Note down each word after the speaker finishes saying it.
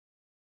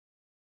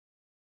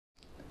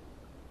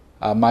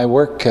My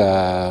work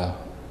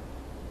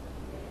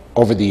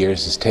over the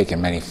years has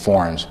taken many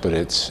forms, but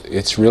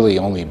it's really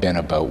only been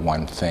about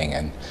one thing,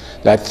 and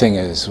that thing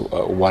is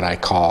what I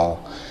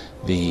call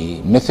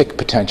the mythic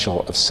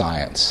potential of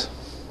science.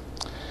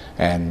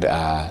 And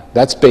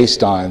that's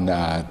based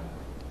on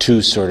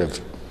two sort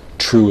of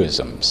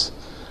truisms,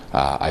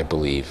 I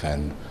believe.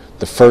 And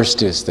the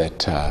first is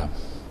that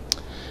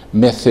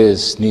myth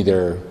is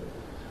neither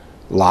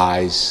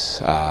lies,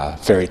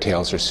 fairy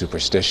tales, or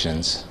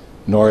superstitions,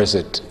 nor is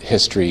it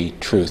history,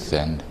 truth,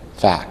 and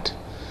fact.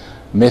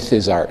 Myth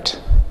is art.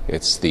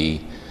 It's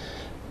the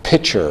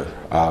picture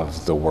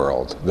of the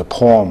world, the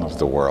poem of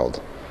the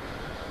world,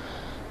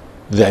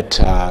 that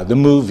the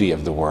movie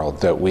of the world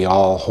that we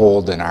all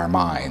hold in our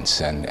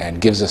minds,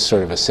 and gives us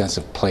sort of a sense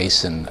of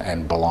place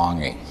and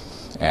belonging,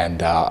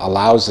 and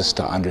allows us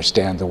to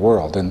understand the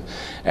world.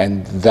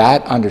 And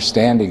that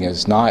understanding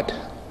is not,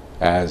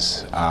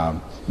 as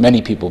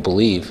many people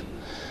believe,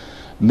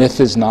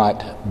 myth is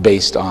not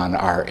based on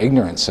our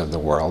ignorance of the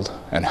world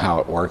and how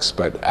it works,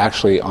 but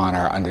actually on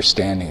our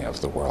understanding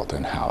of the world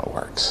and how it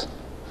works.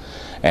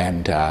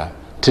 And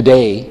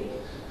today,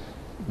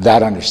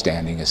 that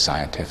understanding is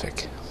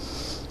scientific.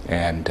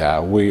 And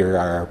we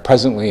are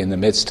presently in the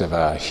midst of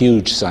a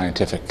huge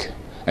scientific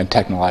and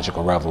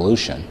technological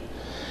revolution.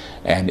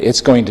 And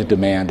it's going to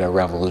demand a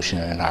revolution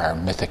in our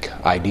mythic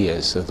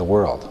ideas of the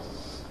world.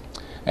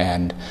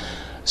 And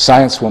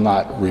science will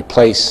not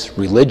replace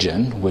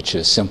religion, which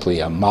is simply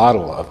a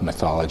model of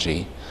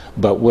mythology,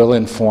 but will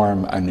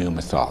inform a new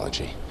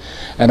mythology.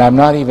 And I'm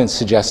not even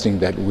suggesting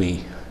that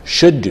we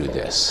should do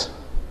this,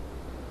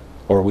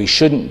 or we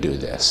shouldn't do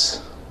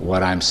this.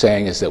 What I'm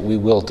saying is that we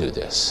will do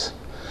this.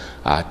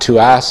 To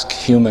ask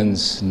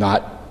humans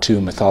not to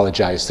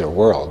mythologize their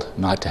world,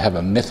 not to have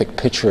a mythic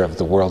picture of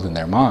the world in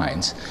their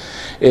minds,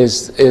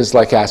 is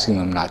like asking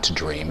them not to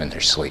dream in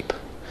their sleep.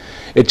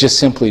 It just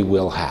simply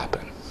will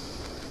happen.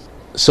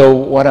 So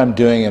what I'm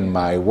doing in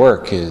my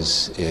work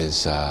is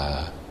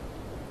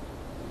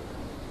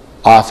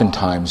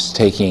oftentimes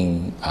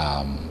taking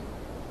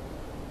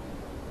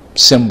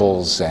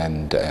symbols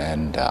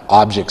and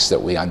objects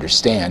that we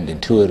understand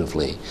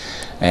intuitively,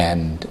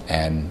 and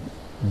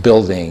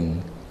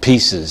building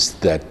pieces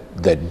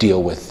that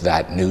deal with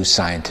that new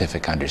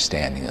scientific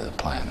understanding of the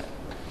planet.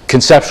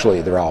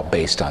 Conceptually, they're all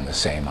based on the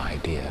same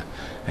idea,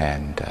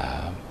 and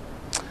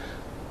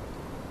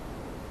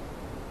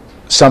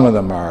some of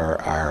them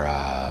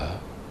are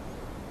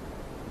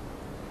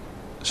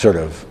sort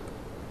of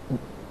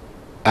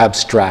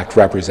abstract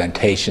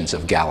representations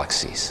of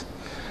galaxies.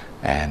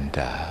 And,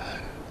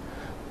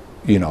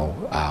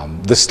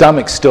 the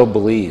stomach still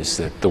believes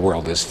that the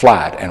world is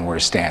flat and we're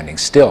standing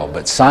still,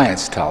 but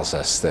science tells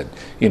us that,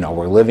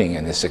 we're living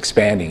in this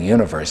expanding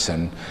universe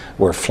and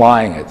we're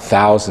flying at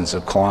thousands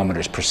of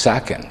kilometers per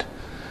second.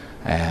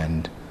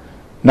 And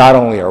not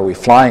only are we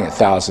flying at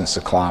thousands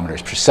of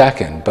kilometers per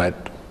second,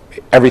 but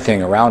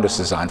everything around us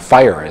is on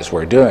fire as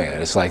we're doing it.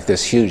 It's like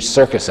this huge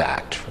circus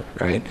act,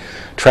 right?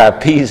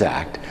 Trapeze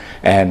act.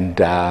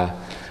 And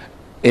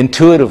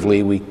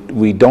intuitively,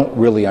 we don't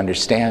really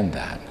understand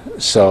that.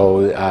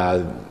 So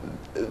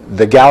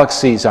my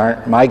galaxies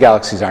aren't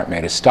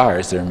made of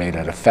stars, they're made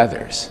out of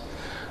feathers.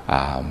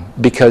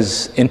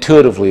 Because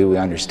intuitively we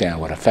understand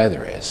what a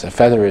feather is. A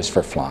feather is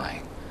for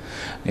flying.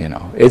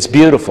 It's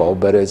beautiful,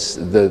 but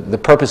the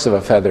purpose of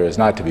a feather is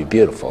not to be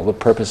beautiful. The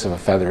purpose of a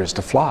feather is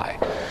to fly.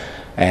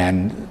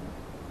 And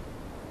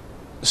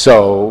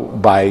so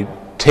by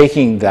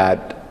taking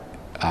that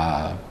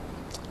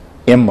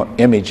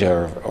image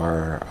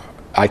or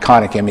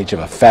iconic image of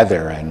a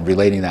feather and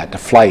relating that to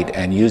flight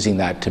and using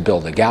that to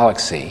build a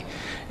galaxy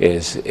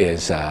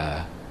is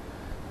a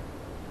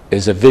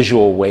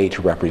visual way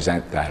to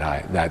represent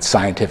that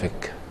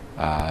scientific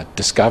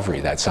discovery,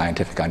 that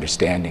scientific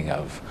understanding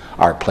of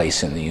our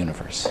place in the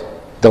universe.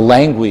 The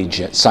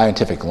language,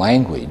 scientific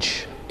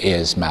language,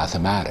 is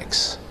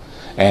mathematics.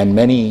 And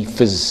many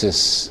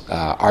physicists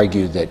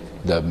argue that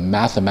the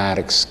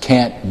mathematics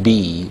can't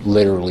be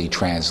literally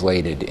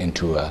translated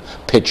into a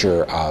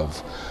picture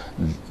of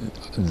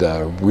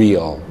the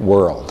real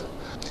world.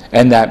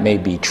 And that may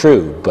be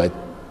true, but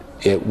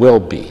it will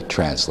be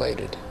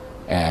translated.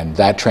 And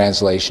that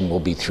translation will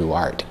be through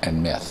art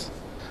and myth.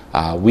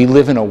 We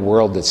live in a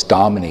world that's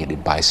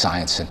dominated by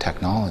science and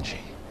technology.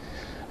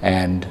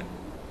 And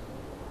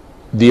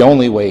the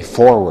only way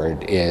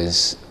forward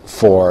is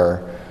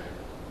for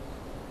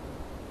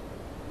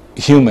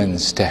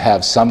humans to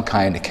have some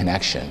kind of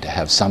connection, to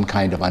have some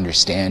kind of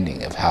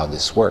understanding of how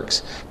this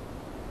works.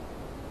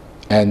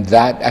 And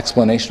that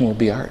explanation will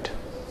be art.